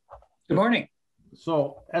 Good morning.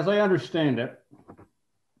 So as I understand it,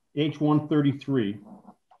 H.133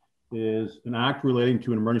 is an act relating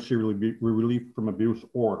to an emergency relief from abuse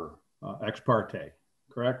order, ex parte,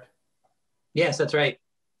 correct? Yes, that's right.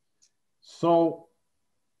 So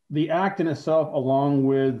the act in itself, along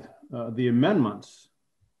with the amendments,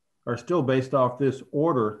 are still based off this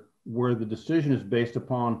order where the decision is based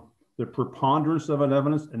upon the preponderance of an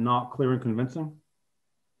evidence and not clear and convincing?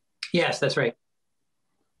 Yes, that's right.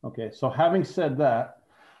 Okay, so having said that,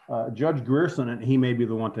 Judge Grierson, and he may be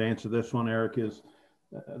the one to answer this one, Eric, is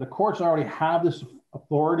the courts already have this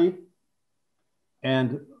authority.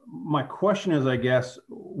 And my question is, I guess,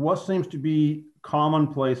 what seems to be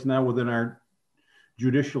commonplace now within our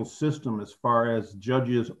judicial system as far as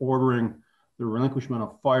judges ordering the relinquishment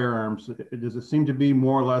of firearms? Does it seem to be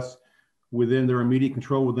more or less within their immediate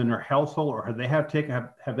control within their household, or have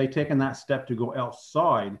they taken that step to go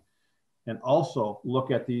outside and also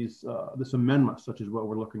look at these this amendment, such as what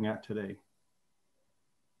we're looking at today?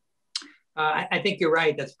 I think you're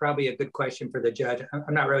right. That's probably a good question for the judge.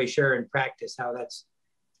 I'm not really sure in practice how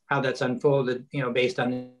that's unfolded, based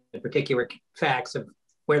on the particular facts of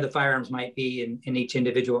where the firearms might be in each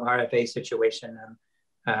individual RFA situation.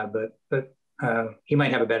 But he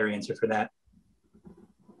might have a better answer for that.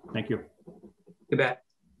 Thank you. You bet.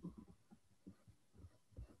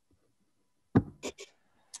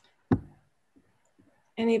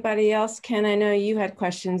 Anybody else? Ken, I know you had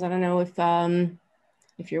questions. I don't know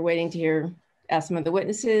if you're waiting to ask some of the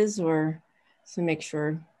witnesses or to make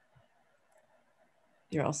sure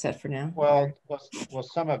you're all set for now. Well,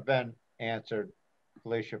 some have been answered.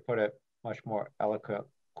 Felicia put it much more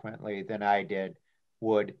eloquently than I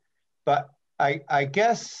would. But I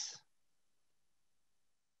guess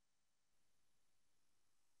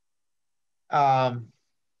I'm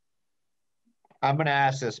going to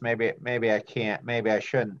ask this. Maybe I can't. Maybe I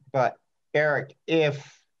shouldn't. But Eric,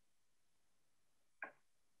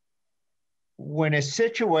 when a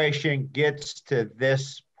situation gets to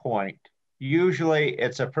this point, usually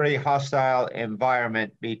it's a pretty hostile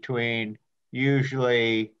environment between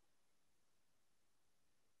usually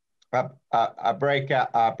a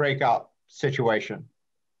breakout situation.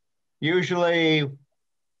 Usually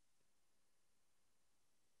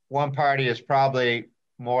one party is probably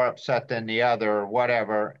more upset than the other or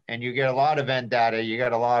whatever, and you get a lot of vendetta, you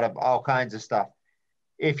get a lot of all kinds of stuff.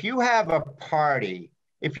 If you have a party,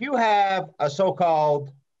 if you have a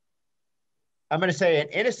so-called, I'm going to say an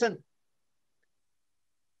innocent,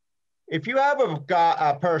 if you have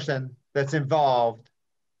a person that's involved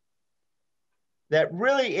that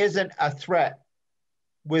really isn't a threat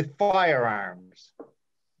with firearms,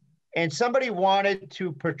 and somebody wanted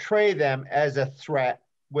to portray them as a threat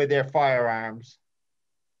with their firearms,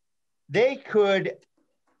 they could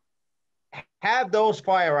have those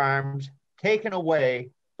firearms taken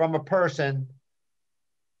away from a person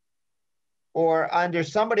or under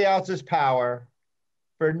somebody else's power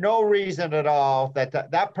for no reason at all,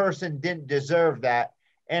 that person didn't deserve that.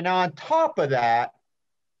 And on top of that,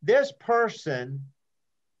 this person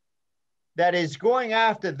that is going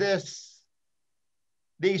after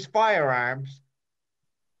these firearms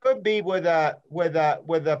could be with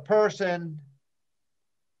a person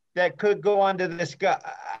that could go under this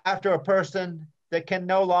after a person that can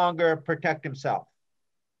no longer protect himself.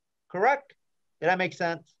 Correct? Did that make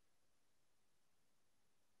sense?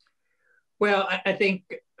 Well, I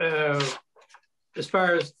think as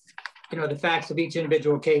far as the facts of each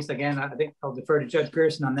individual case, again, I think I'll defer to Judge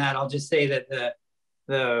Gerson on that. I'll just say that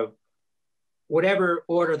the whatever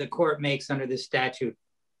order the court makes under this statute,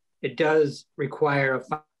 it does require a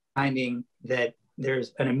finding that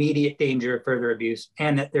there's an immediate danger of further abuse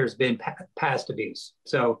and that there's been past abuse.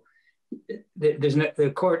 So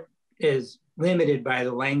the court is limited by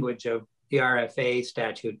the language of the RFA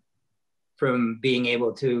statute from being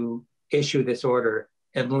able to issue this order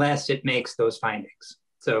unless it makes those findings.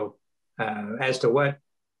 So as to what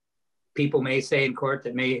people may say in court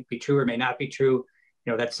that may be true or may not be true,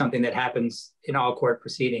 that's something that happens in all court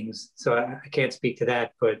proceedings. So I can't speak to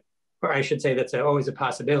that, or I should say that's always a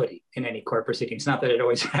possibility in any court proceeding. It's not that it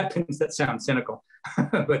always happens, that sounds cynical,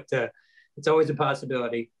 but it's always a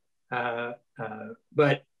possibility.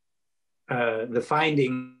 But the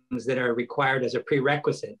findings that are required as a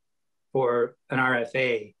prerequisite for an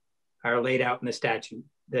RFA are laid out in the statute,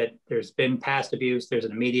 that there's been past abuse, there's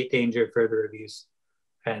an immediate danger of further abuse.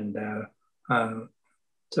 And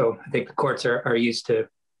so I think the courts are used to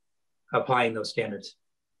applying those standards.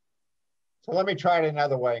 So let me try it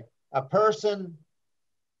another way. A person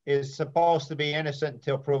is supposed to be innocent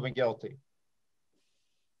until proven guilty.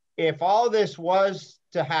 If all this was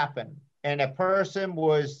to happen and a person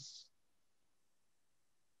was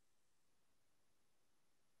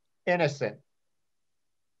innocent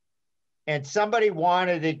and somebody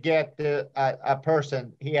wanted to get a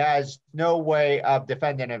person, he has no way of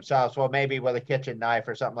defending himself. So maybe with a kitchen knife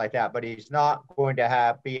or something like that, but he's not going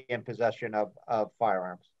to be in possession of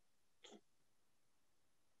firearms.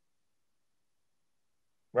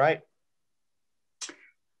 Right?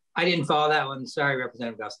 I didn't follow that one. Sorry,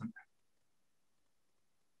 Representative Gosselin.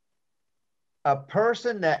 A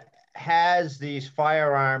person that has these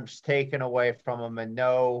firearms taken away from him and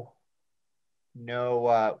no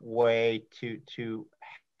way to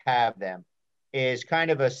have them is kind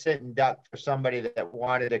of a sitting duck for somebody that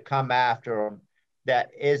wanted to come after him that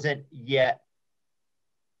isn't yet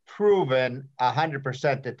proven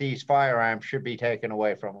 100% that these firearms should be taken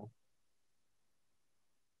away from him.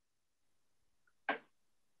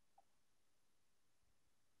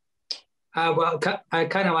 Well, I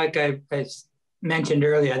kind of like I mentioned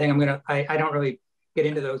earlier, I think I don't really get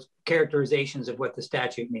into those characterizations of what the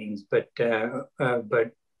statute means, but I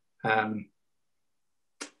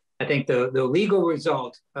think the legal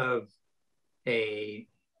result of a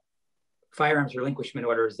firearms relinquishment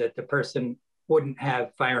order is that the person wouldn't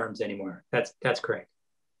have firearms anymore. That's correct.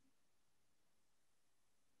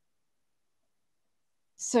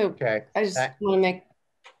 So okay. I just want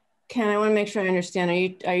to make sure I understand.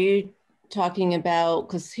 Are you talking about,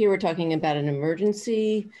 because here we're talking about an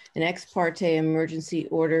emergency, an ex parte emergency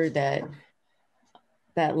order that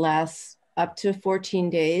lasts up to 14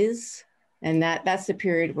 days, and that's the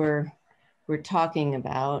period we're talking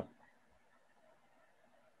about.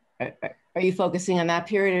 Are you focusing on that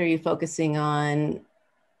period, or are you focusing on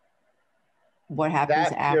what happens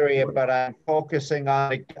that after? Period, but I'm focusing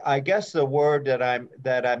on, I guess the word that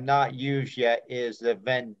I'm not used yet is the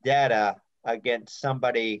vendetta against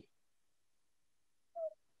somebody.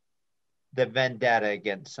 The vendetta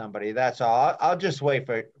against somebody. That's all. I'll just wait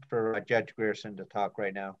for Judge Grierson to talk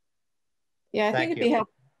right now. Yeah, I think it'd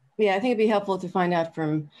be helpful to find out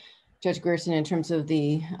from Judge Grierson in terms of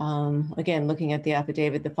the again, looking at the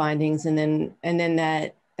affidavit, the findings, and then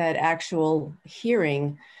that actual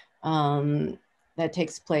hearing that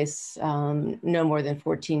takes place no more than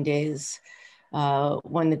 14 days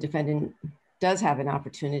when the defendant does have an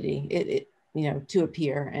opportunity to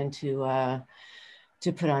appear and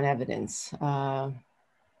to put on evidence. And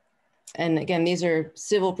again, these are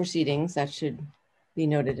civil proceedings, that should be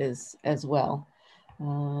noted as well.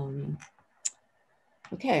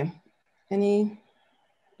 Okay, anything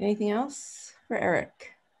else for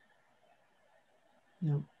Eric?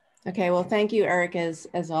 No. Okay, well, thank you, Eric,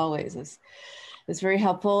 as always. It's very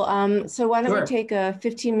helpful. So why don't we take a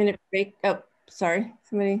 15-minute break? Oh, sorry,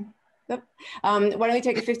 somebody. Why don't we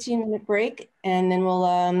take a 15-minute break, and then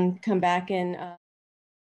we'll come back and